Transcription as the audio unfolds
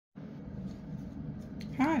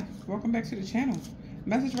Hi, welcome back to the channel.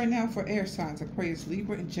 Message right now for air signs, Aquarius,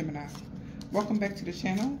 Libra, and Gemini. Welcome back to the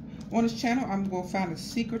channel. On this channel, I'm going to find a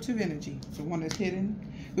secretive energy, the one that's hidden.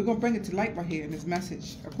 We're going to bring it to light right here in this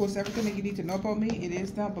message. Of course, everything that you need to know about me, it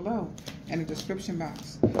is down below in the description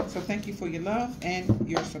box. So thank you for your love and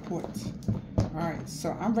your support. Alright,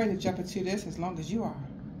 so I'm ready to jump into this as long as you are.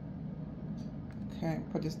 Okay,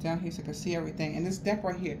 put this down here so I can see everything. And this deck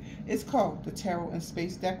right here, it's called the Tarot and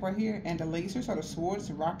Space deck right here. And the lasers are the swords,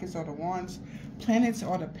 the rockets are the wands, planets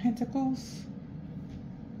are the pentacles,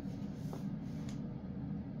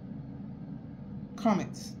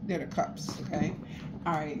 comets, they're the cups, okay?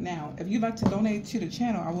 Alright, now, if you'd like to donate to the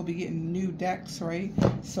channel, I will be getting new decks, right?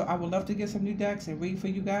 So I would love to get some new decks and read for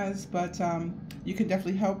you guys, but you can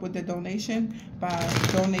definitely help with the donation by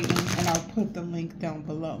donating, and I'll put the link down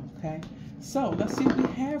below, okay? So let's see what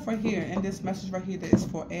we have right here in this message right here that is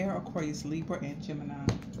for air, Aquarius, Libra, and Gemini.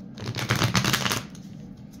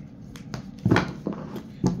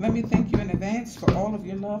 Let me thank you in advance for all of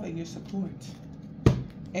your love and your support.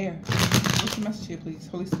 Air, what's the message here, please?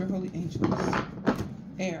 Holy Spirit, Holy Angels.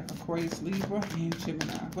 Air, Aquarius, Libra, and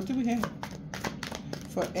Gemini. What do we have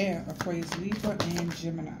for air, Aquarius, Libra, and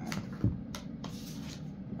Gemini?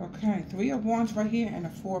 Okay, 3 of Wands right here and the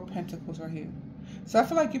 4 of Pentacles right here. So I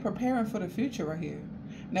feel like you're preparing for the future right here.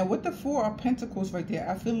 Now with the 4 of Pentacles right there,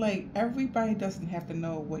 I feel like everybody doesn't have to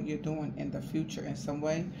know what you're doing in the future in some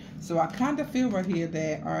way. So I kind of feel right here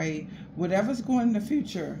that, all right, whatever's going in the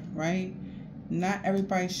future, right, not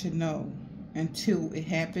everybody should know until it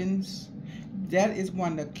happens. That is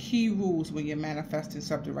one of the key rules when you're manifesting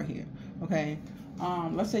something right here, okay?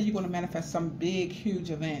 Let's say you're going to manifest some big,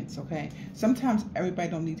 huge events, okay? Sometimes everybody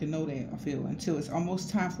don't need to know that, I feel, until it's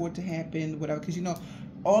almost time for it to happen, whatever. Because, you know,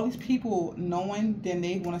 all these people knowing, then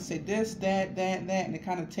they want to say this, that, and they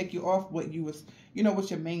kind of take you off what you was, you know,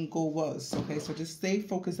 what your main goal was, okay? So just stay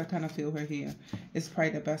focused. I kind of feel right here. It's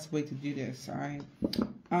probably the best way to do this, all right?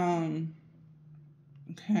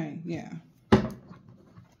 Okay, yeah.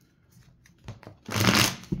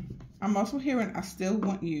 I'm also hearing, I still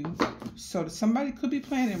want you. So somebody could be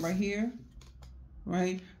planning right here,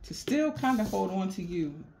 right, to still kind of hold on to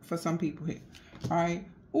you for some people here, all right?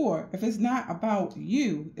 Or if it's not about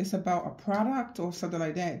you, it's about a product or something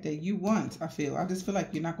like that that you want, I feel. I just feel like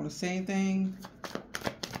you're not going to say anything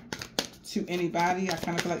to anybody. I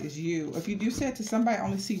kind of feel like it's you. If you do say it to somebody, I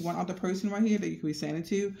only see one other person right here that you could be saying it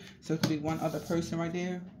to. So it could be one other person right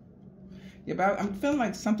there. Yeah, but I'm feeling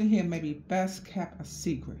like something here may be best kept a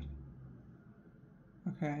secret.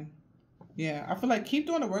 Okay. Yeah, I feel like keep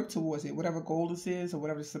doing the work towards it. Whatever goal this is or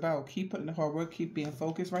whatever it's about, keep putting the hard work, keep being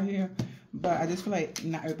focused right here. But I just feel like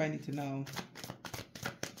not everybody needs to know.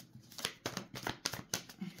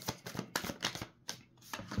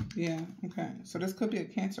 Yeah, okay. So this could be a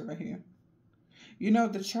Cancer right here. You know,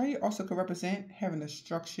 the Chariot also could represent having a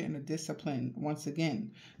structure and a discipline once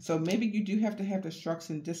again. So maybe you do have to have the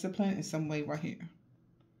structure and discipline in some way right here.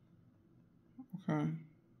 Okay.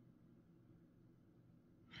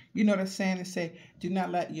 You know the saying that say, do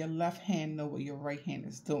not let your left hand know what your right hand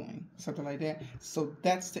is doing. Something like that. So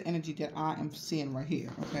that's the energy that I am seeing right here.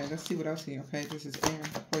 Okay, let's see what else here. Okay, this is air,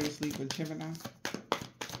 Aquarius, Libra, Gemini.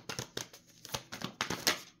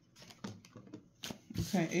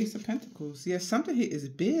 Okay, Ace of Pentacles. Yeah, something here is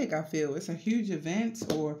big, I feel. It's a huge event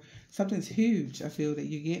or something's huge, I feel, that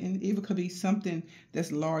you're getting. It even could be something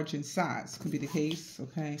that's large in size. Could be the case,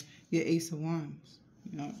 okay? Yeah, Ace of Wands,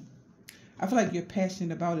 you know. I feel like you're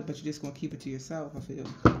passionate about it, but you're just going to keep it to yourself, I feel.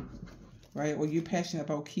 Right? Or you're passionate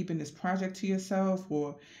about keeping this project to yourself,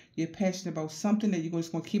 or you're passionate about something that you're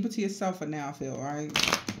just going to keep it to yourself for now, I feel, right?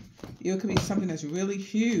 It could be something that's really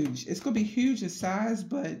huge. It's going to be huge in size,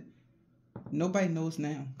 but nobody knows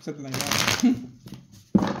now. Something like that.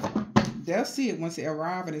 They'll see it once it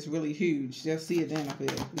arrives and it's really huge. They'll see it then, I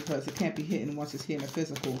feel, because it can't be hidden once it's here in the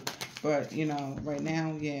physical. But, you know, right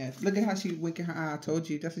now, yeah. Look at how she winking her eye. I told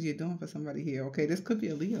you that's what you're doing for somebody here. Okay, this could be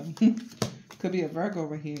a Leo. Could be a Virgo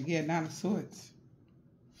right here. Yeah, 9 of Swords.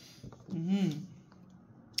 You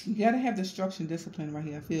got to have the structure and discipline right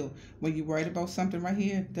here, I feel. When you're worried about something right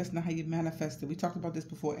here, that's not how you manifest it. We talked about this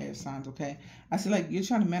before, air signs, okay? I feel like you're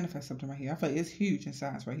trying to manifest something right here. I feel like it's huge in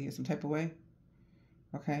size right here, some type of way.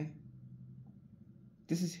 Okay?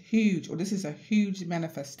 This is huge, or this is a huge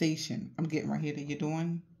manifestation I'm getting right here that you're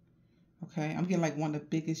doing. Okay, I'm getting like one of the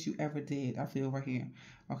biggest you ever did, I feel right here.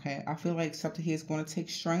 Okay, I feel like something here is going to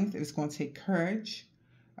take strength. It's going to take courage,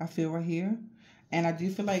 I feel right here. And I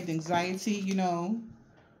do feel like the anxiety, you know,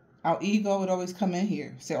 our ego would always come in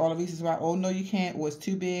here. Say all the reasons why, oh, no, you can't, or it's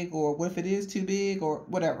too big, or what if it is too big, or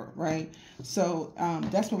whatever, right? So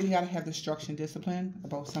that's what we got to have the structure and discipline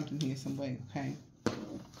about something here some way, okay?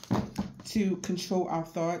 to control our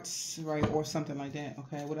thoughts, right? Or something like that.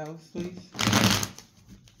 Okay, what else, please?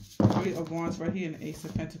 Three of Wands right here and the Ace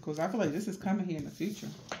of Pentacles. I feel like this is coming here in the future.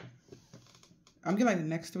 I'm getting like the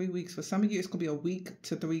next 3 weeks. For some of you, it's going to be a week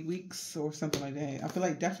to 3 weeks or something like that. I feel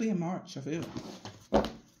like definitely in March, I feel.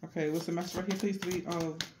 Okay, what's the message right here, please? Three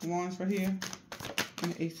of Wands right here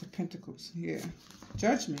and the Ace of Pentacles. Yeah.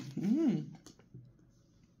 Judgment.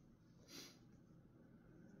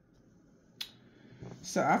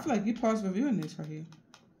 So I feel like you pause reviewing this right here.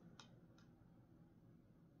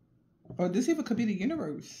 Or this even could be the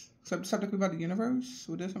universe. Something about the universe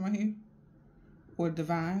with this one right here. Or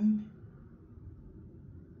divine.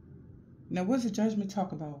 Now, what does the judgment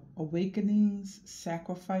talk about? Awakenings,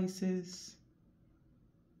 sacrifices,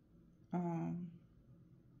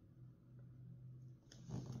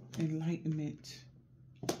 enlightenment.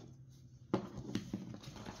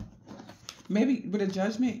 Maybe with a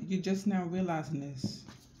judgment, you're just now realizing this.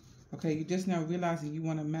 Okay, you're just now realizing you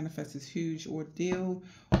want to manifest this huge ordeal,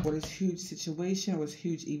 or this huge situation, or this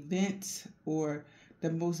huge event, or the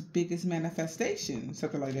most biggest manifestation,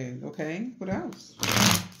 something like that. Okay, what else?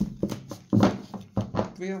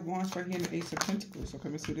 Three of Wands right here and the Ace of Pentacles. Okay,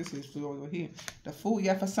 let's see what this is for over here. The Fool.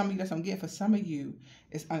 Yeah, for some of you, that's what I'm getting. For some of you,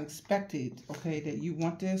 it's unexpected. Okay, that you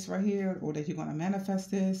want this right here, or that you're going to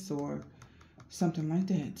manifest this, or something like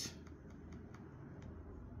that.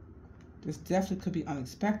 This definitely could be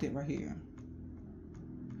unexpected right here.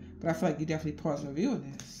 But I feel like you definitely pause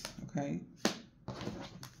reviewing this. Okay.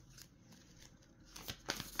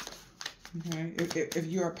 Okay. If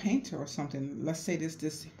you're a painter or something, let's say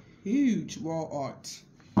this huge wall art.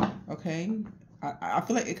 Okay. I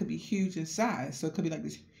feel like it could be huge in size. So it could be like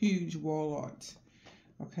this huge wall art.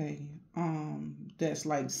 Okay. That's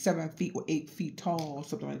like 7 feet or 8 feet tall or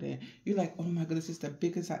something like that. You're like, oh my goodness, it's the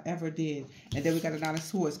biggest I ever did. And then we got a Nine of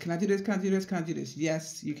Swords. Can I do this? Can I do this? Can I do this?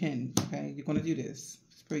 Yes, you can. Okay. You're going to do this.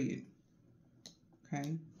 It's for you.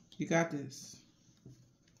 Okay. You got this.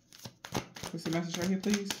 What's the message right here,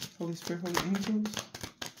 please? Holy Spirit, Holy Angels.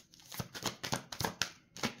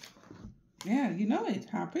 Yeah, you know it.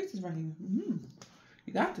 High Priestess right here.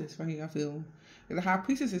 You got this right here, I feel. The High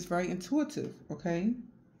Priestess is very intuitive, okay?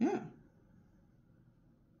 Yeah.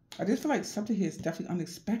 I just feel like something here is definitely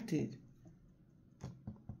unexpected.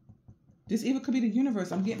 This even could be the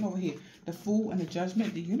universe. I'm getting over here. The Fool and the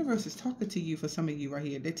Judgment. The universe is talking to you for some of you right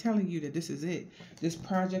here. They're telling you that this is it. This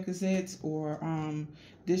project is it. Or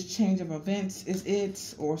this change of events is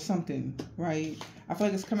it. Or something, right? I feel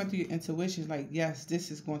like it's coming through your intuition. Like, yes,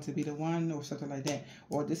 this is going to be the one. Or something like that.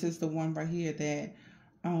 Or this is the one right here that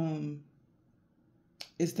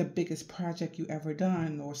is the biggest project you ever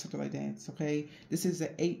done. Or something like that. Okay? This is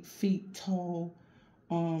an 8 feet tall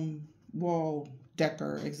wall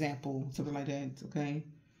decor example, something like that. Okay,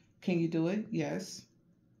 can you do it? Yes.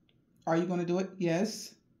 Are you going to do it?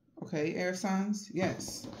 Yes. Okay, air signs.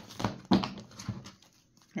 Yes.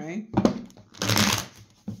 Okay,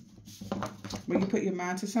 when you put your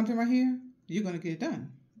mind to something right here, you're going to get it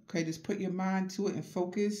done. Okay, just put your mind to it and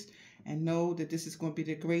focus and know that this is going to be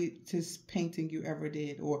the greatest painting you ever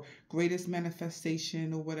did, or greatest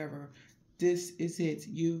manifestation, or whatever. This is it.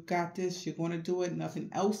 You got this. You're going to do it. Nothing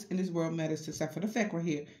else in this world matters except for the fact right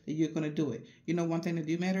here that you're going to do it. You know, one thing that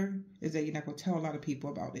do matter is that you're not going to tell a lot of people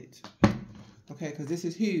about it. Okay, because this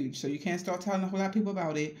is huge. So you can't start telling a whole lot of people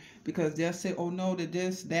about it, because they'll say, oh no, that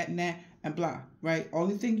this, that, and that, and blah, right?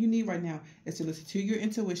 Only thing you need right now is to listen to your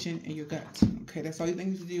intuition and your gut. Okay, that's all you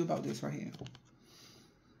need to do about this right here.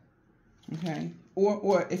 Okay,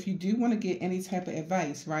 or if you do want to get any type of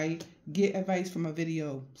advice, right, get advice from a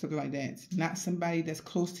video, something like that. Not somebody that's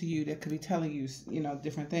close to you that could be telling you, you know,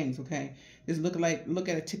 different things. Okay, just look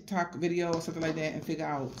at a TikTok video or something like that and figure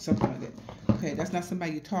out something like that. Okay, that's not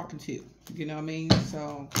somebody you're talking to. You know what I mean?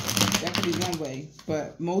 So that could be one way,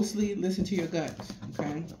 but mostly listen to your gut.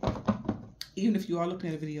 Okay, even if you are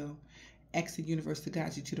looking at a video, ask the universe to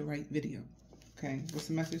guide you to the right video. Okay, what's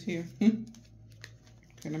the message here?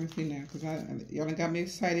 Okay, let me see now, because y'all done got me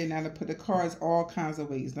excited now to put the cards all kinds of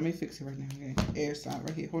ways. Let me fix it right now. Okay, air sign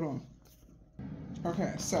right here. Hold on.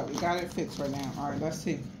 Okay, so we got it fixed right now. All right, let's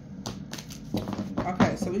see.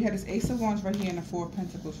 Okay, so we had this Ace of Wands right here and the Four of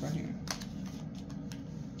Pentacles right here.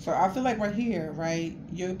 So I feel like right here, right,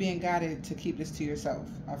 you're being guided to keep this to yourself.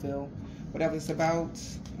 I feel whatever it's about.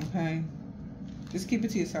 Okay, just keep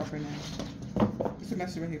it to yourself right now. Just a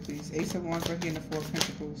message right here, please. Ace of Wands right here and the Four of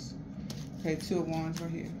Pentacles. Okay, Two of Wands right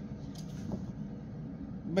here.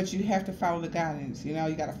 But you have to follow the guidance. You know,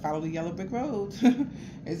 you got to follow the yellow brick road.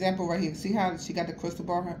 Example right here. See how she got the crystal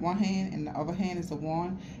ball in one hand and the other hand is the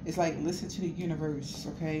wand? It's like, listen to the universe,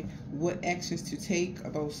 okay? What actions to take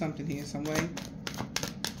about something here, some way.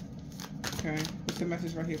 Okay, what's the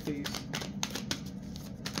message right here, please?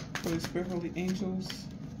 Holy Spirit, Holy Angels.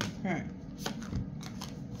 Okay.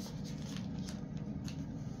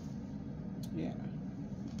 Yeah.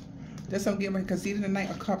 That's what I'm getting right, because even the Knight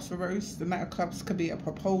of Cups reversed, the Knight of Cups could be a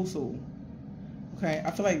proposal. Okay, I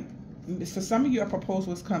feel like for some of you, a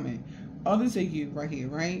proposal is coming. Others of you right here,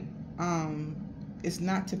 right? It's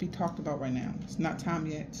not to be talked about right now. It's not time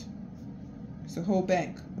yet. So hold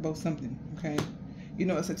back about something, okay? You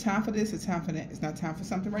know, it's a time for this, it's a time for that. It's not time for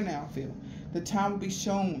something right now, I feel. The time will be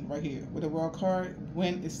shown right here with the World card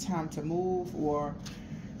when it's time to move, or,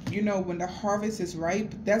 you know, when the harvest is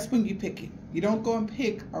ripe, that's when you pick it. You don't go and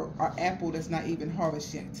pick an apple that's not even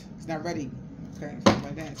harvest yet. It's not ready, okay? Something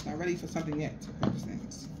like that. It's not ready for something yet. Okay, understand?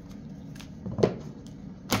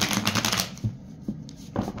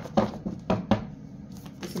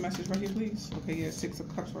 What's the message right here, please? Okay, yeah, 6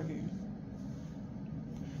 of Cups right here.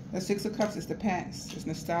 The 6 of Cups is the past. It's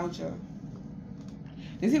nostalgia.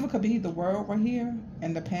 This even could be the world right here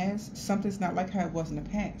and the past. Something's not like how it was in the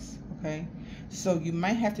past, okay? So you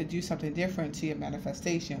might have to do something different to your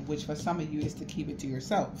manifestation, which for some of you is to keep it to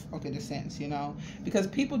yourself, okay, the sense, you know? Because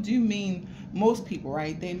people do mean, most people,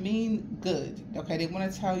 right? They mean good, okay? They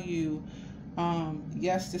want to tell you,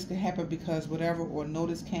 yes, this can happen because whatever, or no,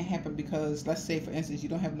 this can't happen because, let's say, for instance, you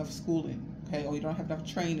don't have enough schooling, okay, or you don't have enough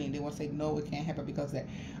training. They want to say, no, it can't happen because of that.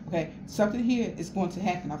 Okay, something here is going to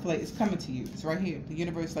happen. I feel like it's coming to you. It's right here. The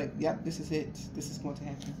universe is like, yep, this is it. This is going to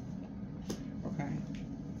happen. Okay.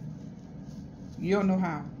 You don't know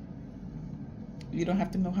how. You don't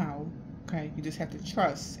have to know how. Okay, you just have to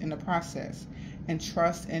trust in the process and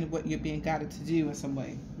trust in what you're being guided to do in some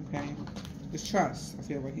way. Okay, just trust. I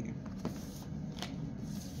feel right here.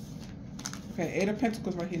 Okay, 8 of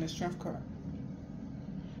Pentacles right here in the Strength card.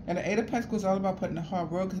 And the 8 of Pentacles is all about putting the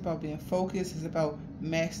hard work. It's about being focused. It's about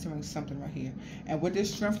mastering something right here. And with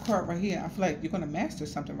this Strength card right here, I feel like you're going to master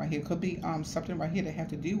something right here. It could be something right here that have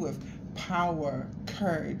to do with power,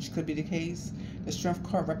 courage. Could be the case. The Strength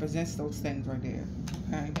card represents those things right there.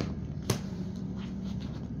 Okay.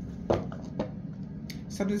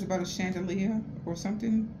 Something's about a chandelier or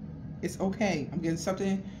something. It's okay. I'm getting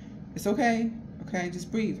something. It's okay. Okay,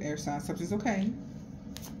 just breathe, air sign. Something's okay.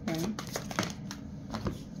 Okay.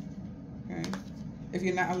 Okay. If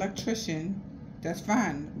you're not an electrician, that's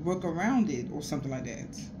fine. Work around it or something like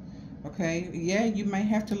that. Okay. Yeah, you might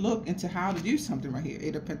have to look into how to do something right here.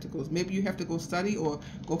 8 of Pentacles. Maybe you have to go study or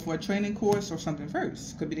go for a training course or something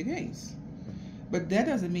first. Could be the case. But that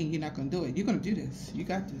doesn't mean you're not going to do it. You're going to do this. You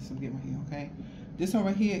got this. I'm getting right here. Okay. This one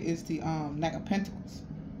right here is the Knight of Pentacles.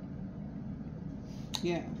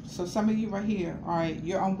 Yeah, so some of you right here, all right,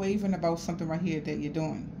 you're unwavering about something right here that you're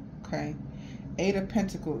doing, okay? 8 of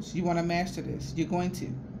Pentacles, you want to master this. You're going to,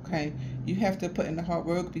 okay? You have to put in the hard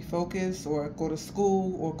work, be focused, or go to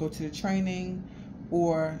school, or go to the training,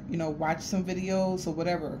 or, you know, watch some videos, or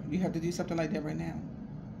whatever. You have to do something like that right now.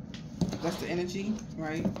 That's the energy,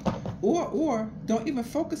 right? Or don't even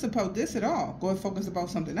focus about this at all. Go and focus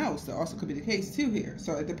about something else. That also could be the case too here.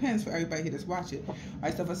 So it depends for everybody here that's watching. All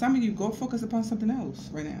right, so for some of you, go focus upon something else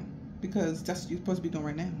right now, because that's what you're supposed to be doing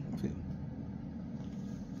right now. I feel.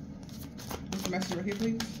 What's the message right here,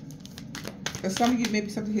 please? For some of you, maybe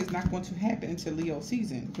something here is not going to happen until Leo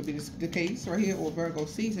season. Could be the case right here, or Virgo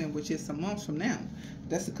season, which is some months from now.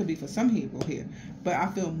 That's it could be for some people here. But I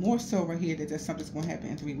feel more so right here that there's something's going to happen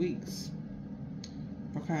in 3 weeks.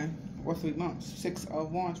 Okay, or 3 months. 6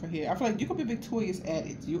 of Wands right here. I feel like you could be victorious at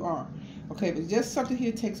it. You are. Okay, but just something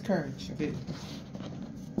here takes courage a bit.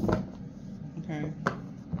 Okay.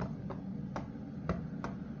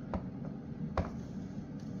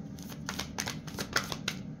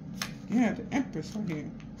 Yeah, the Empress right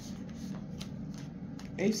here.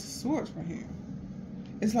 Ace of Swords right here.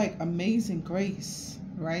 It's like amazing grace,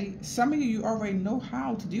 right? Some of you already know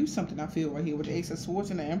how to do something, I feel, right here with the Ace of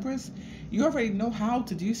Swords and the Empress. You already know how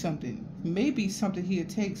to do something. Maybe something here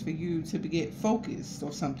takes for you to get focused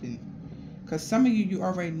or something. Because some of you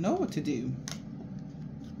already know what to do.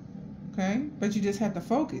 Okay? But you just have to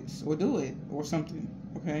focus or do it or something.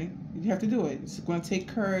 Okay? You have to do it. It's going to take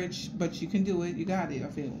courage, but you can do it. You got it, I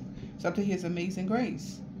feel. Something here is amazing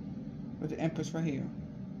grace with the Empress right here.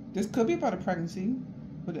 This could be about a pregnancy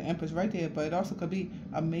with the Empress right there, but it also could be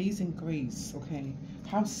amazing grace, okay?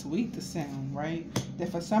 How sweet the sound, right? That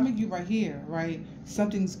for some of you right here, right,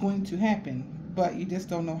 something's going to happen, but you just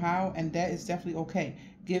don't know how, and that is definitely okay.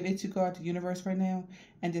 Give it to God, the universe right now,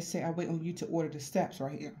 and just say, I wait on you to order the steps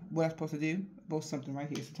right here. What I'm supposed to do? About something right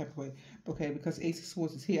here, some type of way. Okay, because Ace of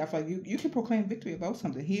Swords is here. I feel like you can proclaim victory about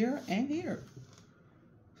something here and here.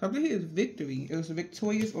 Something here is victory. It was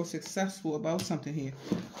victorious or successful about something here.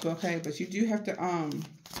 Okay, but you do have to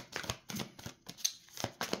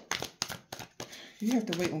You have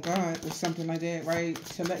to wait on God or something like that, right?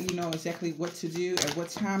 To let you know exactly what to do and what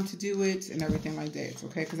time to do it and everything like that,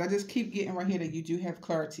 okay? Because I just keep getting right here that you do have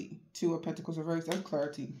clarity. 2 of Pentacles reversed, that's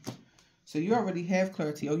clarity. So you already have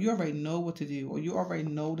clarity, or you already know what to do, or you already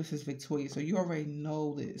know this is victorious, or you already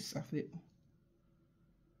know this, I feel.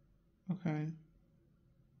 Okay.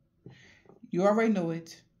 You already know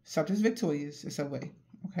it. Something's victorious. It's a way,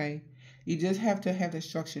 okay? You just have to have the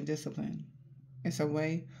structure and discipline. It's a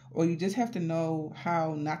way. Or you just have to know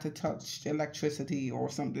how not to touch electricity or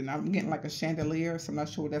something. I'm getting like a chandelier, so I'm not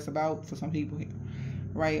sure what that's about for some people here,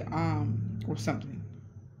 right? Or something.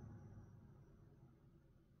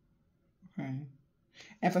 Okay.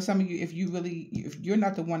 And for some of you, if you're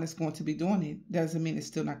not the one that's going to be doing it, doesn't mean it's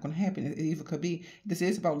still not going to happen. It even could be, this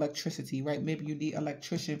is about electricity, right? Maybe you need an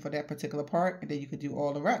electrician for that particular part, and then you could do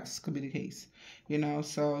all the rest, could be the case. You know,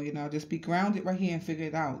 so, you know, just be grounded right here and figure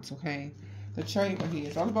it out, okay? The Chariot right here,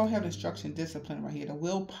 it's all about having instruction and discipline right here. The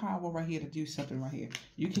willpower right here to do something right here.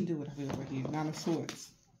 You can do it, I feel, right here. 9 of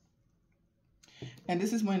Swords. And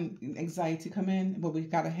this is when anxiety come in, but we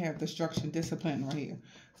got to have the structure and discipline right here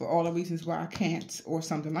for all the reasons why I can't or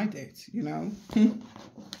something like that, you know.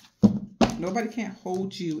 Nobody can't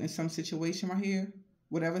hold you in some situation right here,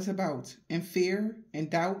 whatever it's about, in fear and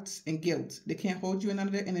doubts and guilt. They can't hold you in none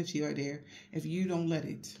of that energy right there if you don't let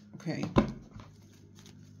it, okay?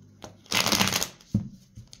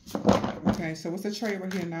 Okay, so what's the Chariot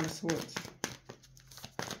right here, 9 of Swords?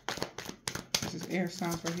 This is air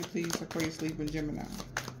signs right here, please. Aquarius, Libra, and Gemini.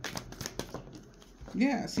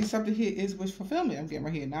 Yeah, see, something here is wish fulfillment. I'm getting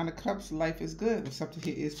right here. 9 of Cups, life is good. But something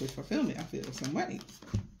here is wish fulfillment, I feel, some way.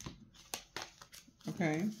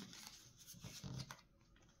 Okay.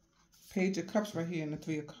 Page of Cups right here and the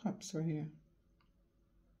 3 of Cups right here.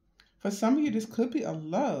 For some of you, this could be a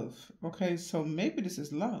love. Okay, so maybe this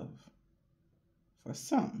is love. For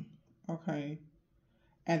some. Okay.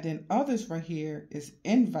 And then others right here is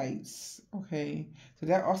invites, okay? So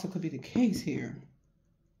that also could be the case here.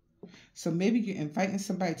 So maybe you're inviting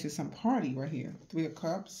somebody to some party right here. 3 of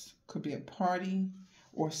Cups could be a party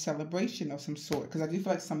or celebration of some sort. Because I do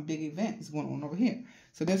feel like some big event is going on over here.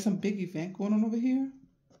 So there's some big event going on over here.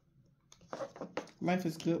 Life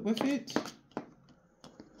is good with it.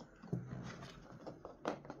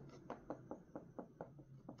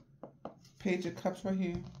 Page of Cups right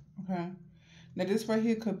here, okay? Now, this right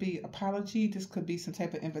here could be apology. This could be some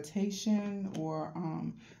type of invitation or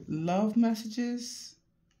love messages.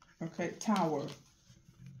 Okay, Tower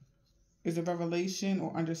is a revelation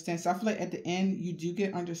or understand. So I feel like at the end, you do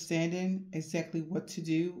get understanding exactly what to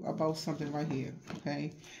do about something right here,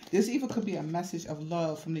 okay? This even could be a message of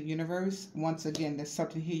love from the universe. Once again, there's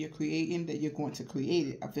something here you're creating that you're going to create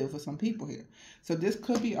it, I feel, for some people here. So this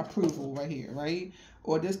could be approval right here, right?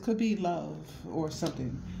 Or this could be love or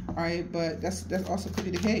something, all right? But that's also could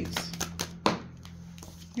be the case.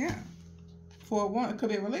 Yeah. For one, it could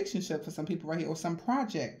be a relationship for some people right here or some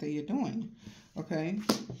project that you're doing, okay?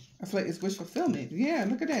 I feel like it's wish fulfillment. Yeah,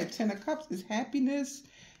 look at that. 10 of Cups is happiness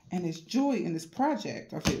and it's joy in this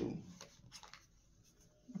project, I feel.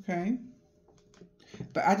 Okay?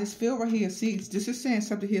 But I just feel right here, see, this is saying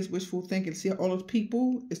something here is wishful thinking. See all those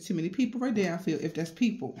people? It's too many people right there, I feel, if that's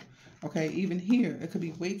people. Okay, even here, it could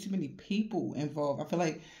be way too many people involved. I feel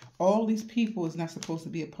like all these people is not supposed to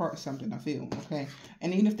be a part of something, I feel, okay?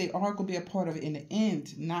 And even if they are going to be a part of it in the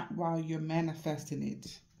end, not while you're manifesting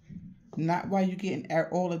it. Not while you're getting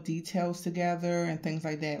all the details together and things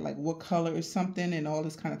like that. Like what color is something and all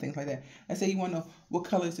this kind of things like that. Let's say you want to know what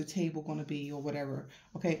color is the table going to be or whatever.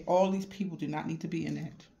 Okay, all these people do not need to be in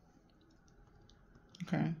that.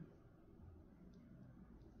 Okay.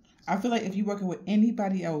 I feel like if you're working with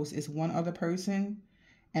anybody else, it's one other person.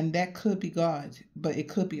 And that could be God. But it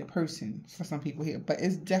could be a person for some people here. But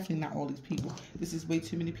it's definitely not all these people. This is way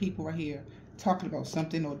too many people right here talking about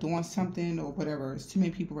something or doing something or whatever. It's too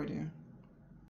many people right there.